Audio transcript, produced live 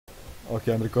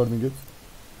Okay, I'm recording it.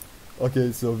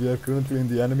 Okay, so we are currently in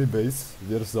the enemy base.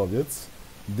 We are Soviets.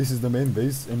 This is the main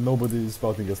base and nobody is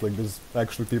spotting us. Like there's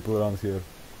actually people around here.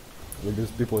 Like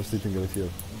there's people are sitting right here.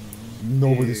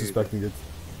 Nobody's suspecting it.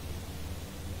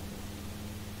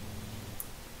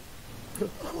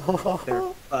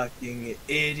 They're fucking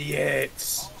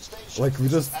idiots. Like we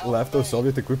just left our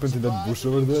Soviet equipment in that bush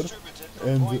over there,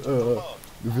 and we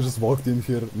just walked in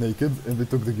here naked and we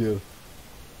took the gear.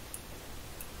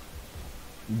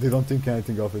 They don't think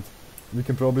anything of it. We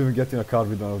can probably even get in a car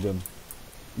with one of them.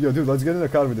 Yo, dude, let's get in a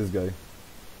car with this guy.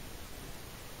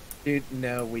 Dude,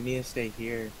 no, we need to stay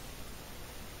here.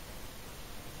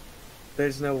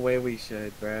 There's no way we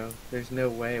should, bro. There's no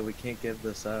way we can't give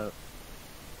this up.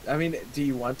 I mean, do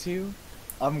you want to?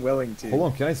 I'm willing to. Hold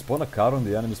on, can I spawn a car on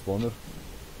the enemy spawner?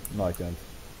 No, I can't.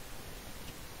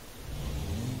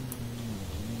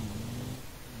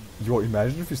 Yo,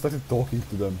 imagine if we started talking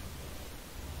to them.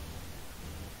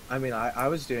 I mean, I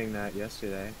was doing that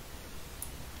yesterday.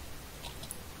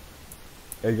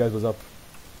 Hey guys, what's up?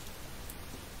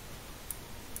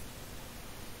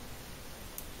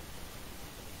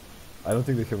 I don't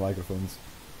think they have microphones.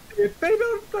 If they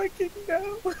don't fucking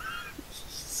know.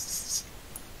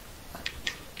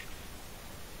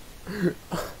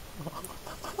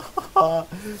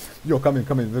 Yo, come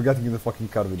in, we're getting in the fucking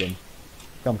car with them.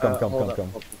 Come. Come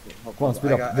on,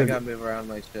 speed up. I gotta move around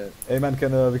my shit. Hey man,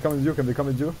 can we come with you? Can we come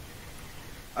with you?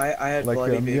 I had like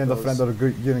bloody me and a friend are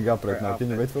gearing up right now. outfit.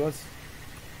 Can you wait for us?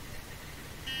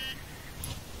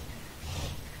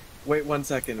 Wait 1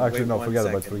 second. Actually, wait no. one Forget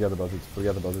second.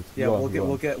 about it. Yeah, Go on.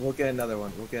 we'll get another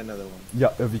one. We'll get another one.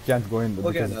 Yeah, we can't go in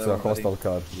We'll get because it's another a one, buddy. hostile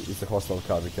car. It's a hostile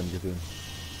car. We can't get in.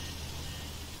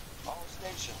 All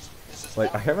stations, this is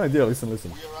Like, I have an idea. Listen. We are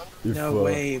under If, No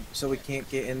way. So we can't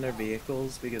get in their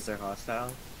vehicles because they're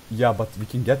hostile? Yeah, but we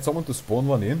can get someone to spawn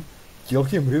one in, kill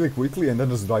him really quickly, and then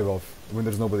just drive off when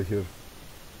there's nobody here.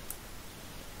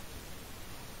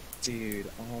 Dude,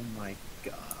 oh my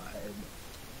god.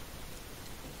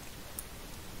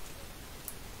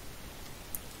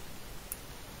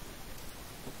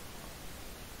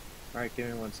 Alright, give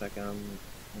me 1 second.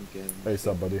 I'm getting. Hey,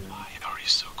 sup, buddy? Why are you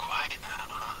so quiet now,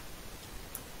 huh?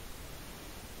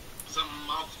 Some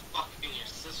mouth fucking your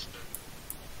sister.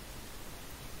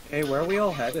 Hey, where are we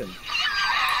all headed?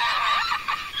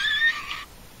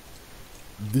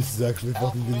 This is actually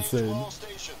fucking insane. all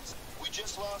stations. We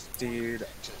just lost Dude,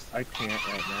 I can't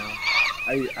right now.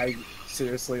 I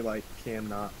seriously, like,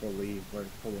 cannot believe we're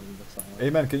pulling this off. Hey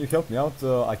man, can you help me out?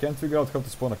 I can't figure out how to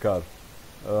spawn a car.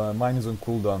 Mine is on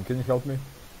cooldown. Can you help me?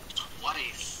 What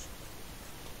is?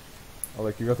 Oh,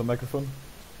 like you got a microphone?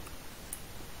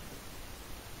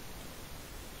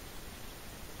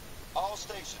 all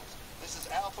stations. This is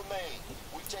Alpha Main.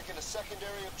 We've taken a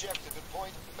secondary objective at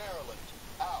Point Maryland.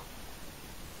 Out.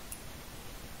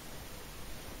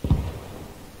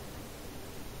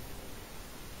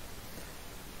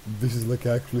 This is like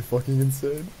actually fucking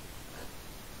insane.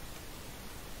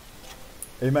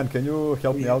 Hey man, can you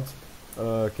help me out?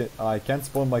 I can't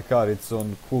spawn my car, it's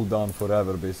on cooldown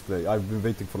forever basically. I've been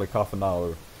waiting for like half an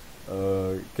hour.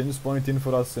 Can you spawn it in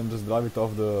for us and just drive it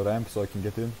off the ramp so I can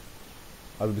get in?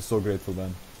 I would be so grateful,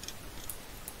 man.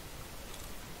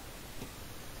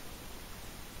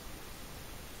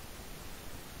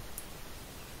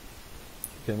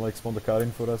 Can you like spawn the car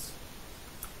in for us?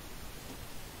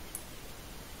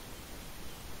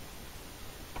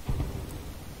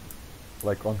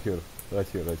 Like on here, right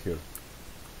here.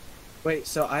 Wait,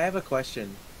 so I have a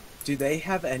question. Do they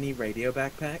have any radio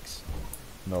backpacks?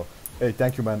 No. Hey,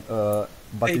 thank you, man. But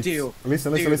They it's, do.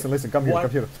 Listen. Come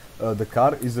What? here. The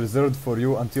car is reserved for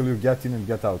you until you get in and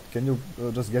get out. Can you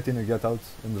just get in and get out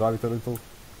and drive it a little?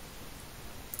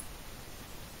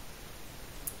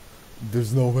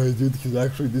 There's no way, dude. He's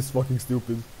actually this fucking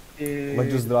stupid. Dude, Like,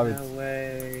 just drive no it.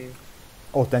 way.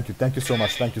 Oh, thank you so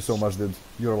much, dude.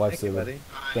 You're a Thank you, lifesaver. buddy.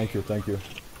 Thank you.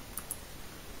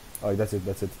 Alright, that's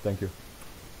it. Thank you.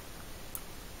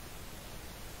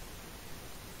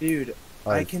 Dude, I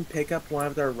Alright. can pick up one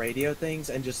of their radio things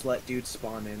and just let dudes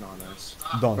spawn in on us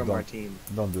Don't our team.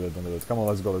 do it. Come on,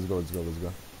 let's go.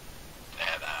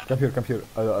 Come here.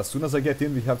 As soon as I get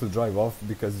in, we have to drive off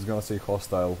because it's gonna say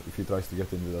hostile if he tries to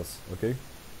get in with us. Okay?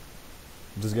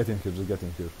 Just get in here.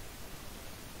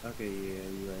 Okay, yeah,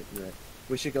 you're right.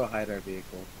 We should go hide our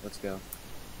vehicle. Let's go.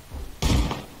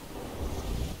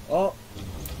 Oh!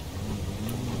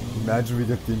 Imagine we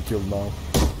get team killed now.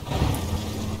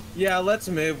 Yeah, let's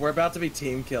move. We're about to be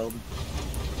team killed.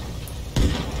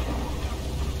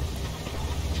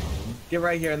 Get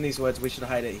right here in these woods. We should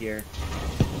hide it here.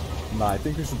 Nah, I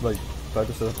think we should like try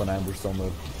to set up an ambush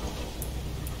somewhere.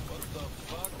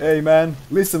 Hey man,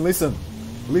 listen,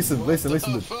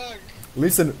 dude. Fuck.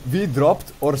 Listen, we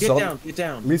dropped our Get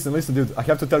down. Listen, dude. I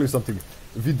have to tell you something.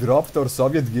 We dropped our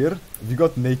Soviet gear. We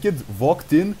got naked,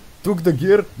 walked in, took the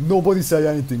gear. Nobody say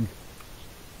anything.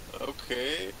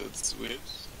 Okay, that's weird.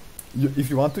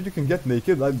 If you want to, you can get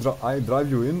naked. I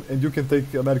drive you in, and you can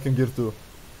take American gear too.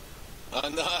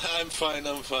 No, I'm fine.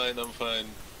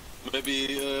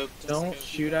 Maybe. Don't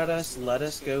shoot at us. Let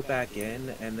us go back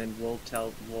in, and then we'll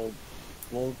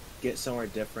get somewhere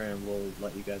different, and we'll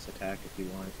let you guys attack if you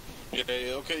want.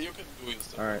 Yeah, okay, you can do your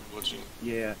stuff. All right. I'm watching.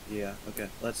 Yeah. Okay.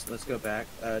 Let's go back.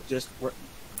 Just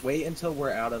wait until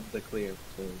we're out of the clear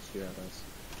to shoot at us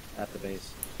at the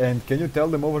base. And can you tell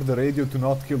them over the radio to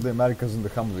not kill the Americans in the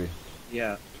Humvee?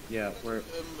 Yeah. We're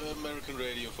American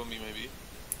radio for me, maybe.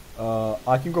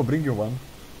 I can go bring you one.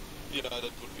 Yeah, that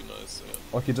would be nice.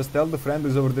 Yeah. Okay, just tell the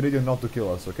friendlies over the radio not to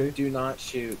kill us, okay? do not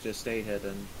shoot. Just stay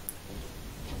hidden.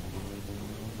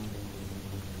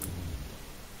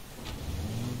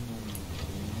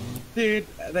 Dude,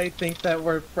 they think that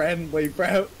we're friendly,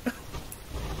 bro.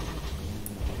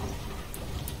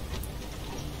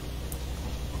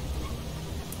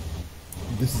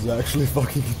 This is actually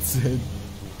fucking insane.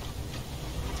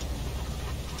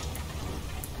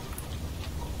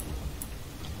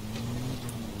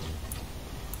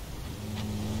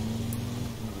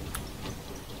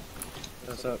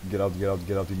 What's up? Get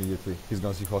out immediately. He's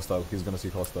gonna see hostile.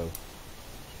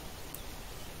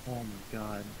 Oh my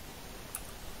god.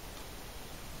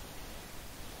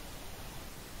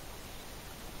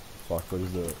 Fuck,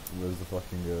 where's the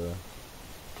fucking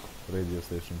radio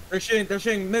station? They're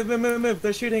shooting. Move.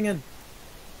 They're shooting in.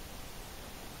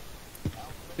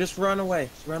 Just run away.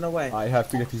 I have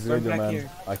to get his Run radio, back man. here.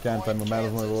 I can't, I'm a man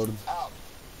of my word. Out.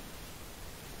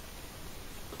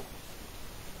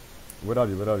 Where are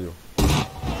you?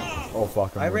 Oh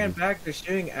fuck, I ran wounded. back. They're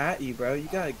shooting at you, bro. You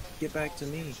gotta get back to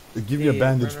me. Give me a Yeah,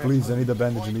 bandage, run please. I right need a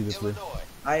bandage Point immediately. Illinois.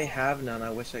 I have none. I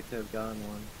wish I could have gotten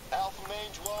one. Alpha main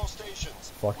to all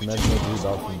stations. Fuck, We imagine just I lost breathe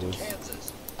out from point this.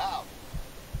 Kansas. Out.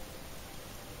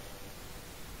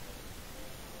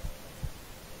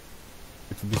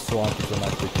 It would be so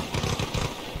anticlimactic.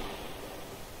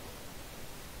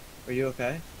 Are you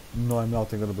okay? No, I'm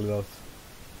not. I'm gonna bleed out.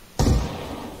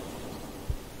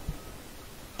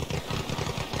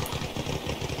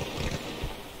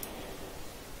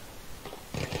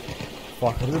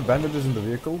 Fuck, are there bandages in the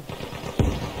vehicle?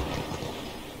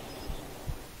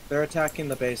 They're attacking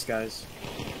the base, guys.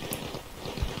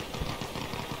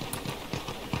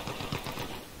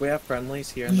 We have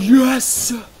friendlies here. In the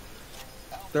Yes!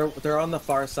 They're on the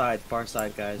far side,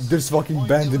 guys. There's fucking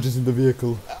bandages in the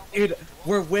vehicle. Dude,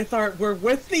 we're with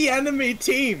the enemy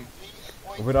team.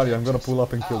 Where are you? I'm gonna pull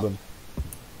up and kill them.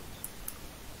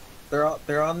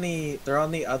 They're on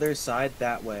the other side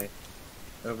that way,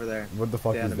 over there. What the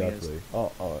fuck The is enemy that is. way?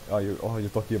 You're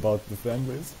talking about the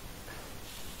friendlies?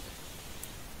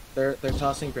 They're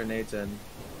tossing grenades in.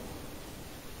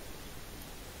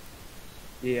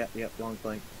 Yeah, long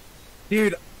flank.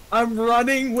 Dude, I'm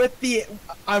in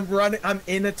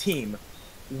a team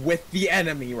with the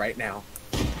enemy right now.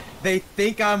 They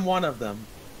think I'm one of them.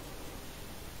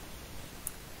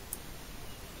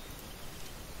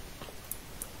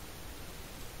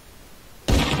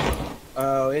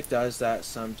 Oh, it does that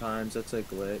sometimes. It's a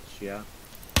glitch, yeah.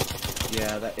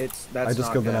 Yeah, that's I just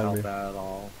not killed an gonna help enemy. at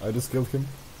all. I just killed him.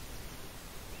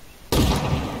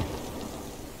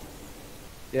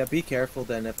 Yeah, be careful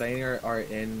then. If any are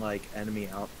in like enemy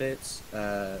outfits,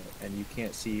 and you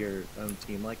can't see your own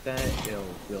team like that, it'll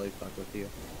really fuck with you.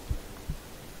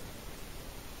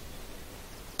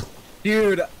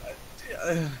 Dude,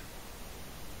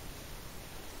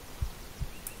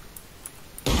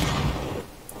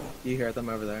 you hear them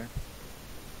over there?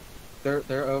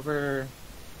 They're over.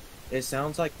 It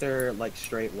sounds like they're like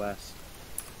straight west.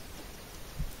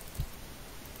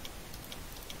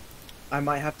 I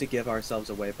might have to give ourselves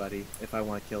away, buddy, if I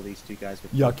want to kill these two guys.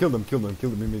 With Yeah, kill them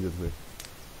immediately.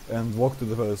 And walk to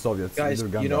the Soviets. guys, Either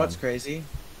gun you know down. what's crazy?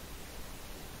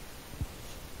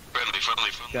 Friendly.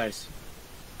 Guys,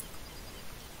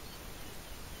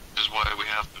 This is why we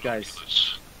have to Guys. do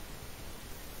this.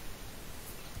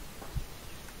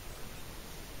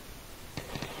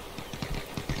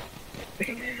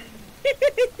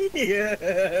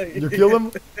 yeah. You kill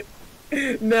him?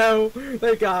 No,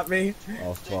 they got me.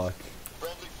 Oh fuck.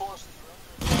 Friendly forces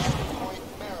are under attack. Point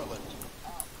Maryland.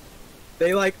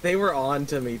 They were on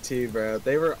to me too, bro.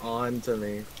 They were on to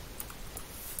me.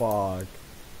 Fuck.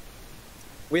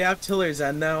 We have Tiller's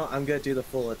End now. I'm gonna do the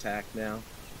full attack now.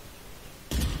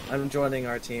 I'm joining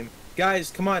our team.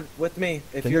 Guys, come on with me.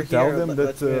 If Can you're you tell here, them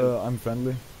let's that move. I'm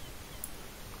friendly?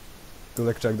 to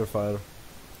like check their fire.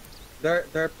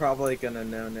 They're probably gonna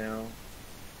know now.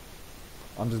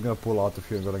 I'm just gonna pull out of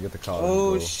here and gonna get the car.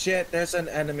 Oh shit! There's an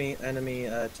enemy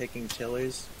taking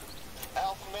chillers.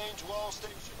 Alpha main to all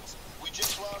stations. We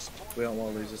just lost support. We don't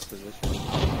want to lose this position.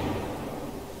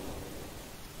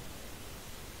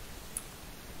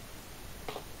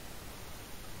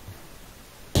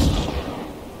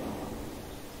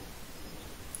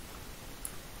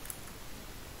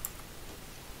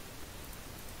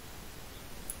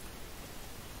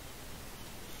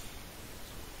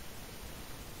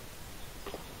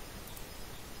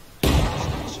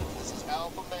 This is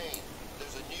Alpha main.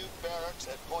 There's a new barracks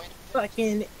at point.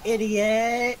 Fucking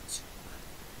idiot!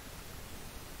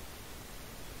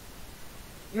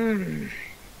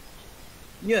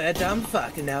 You're a dumb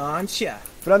fuck now, aren't ya?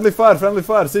 Friendly fire,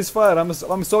 ceasefire,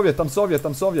 I'm Soviet.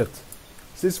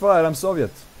 Ceasefire, I'm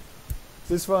Soviet.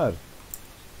 Ceasefire.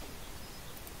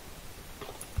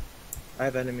 I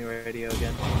have enemy radio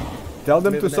again. Tell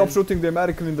them to Moving stop in. shooting the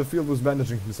American in the field who's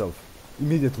bandaging himself.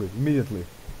 Immediately.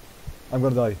 I'm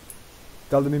gonna die.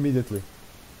 Tell them immediately.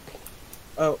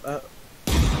 Oh,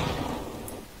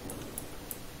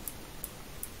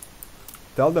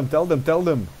 Tell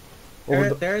them.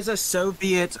 There's a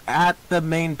Soviet at the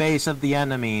main base of the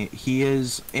enemy. He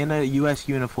is in a U.S.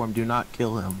 uniform. Do not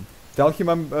kill him. Tell him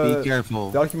I'm. Be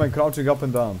careful. Tell him I'm crouching up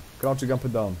and down.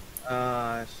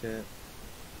 ah, shit.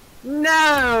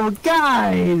 No,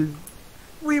 guys!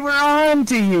 We were on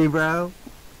to you, bro.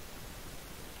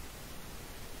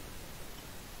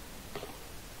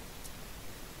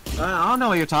 I don't know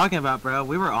what you're talking about, bro.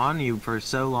 We were on you for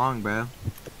so long, bro.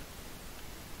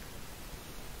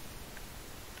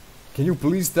 Can you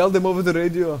please tell them over the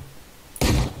radio?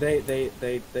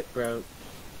 They, bro,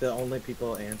 the only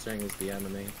people answering is the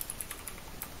enemy.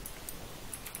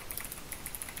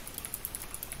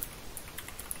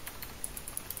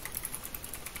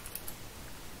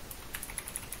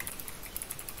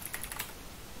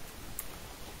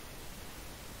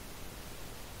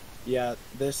 Yeah,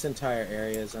 this entire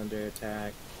area is under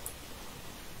attack.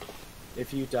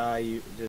 If you die, you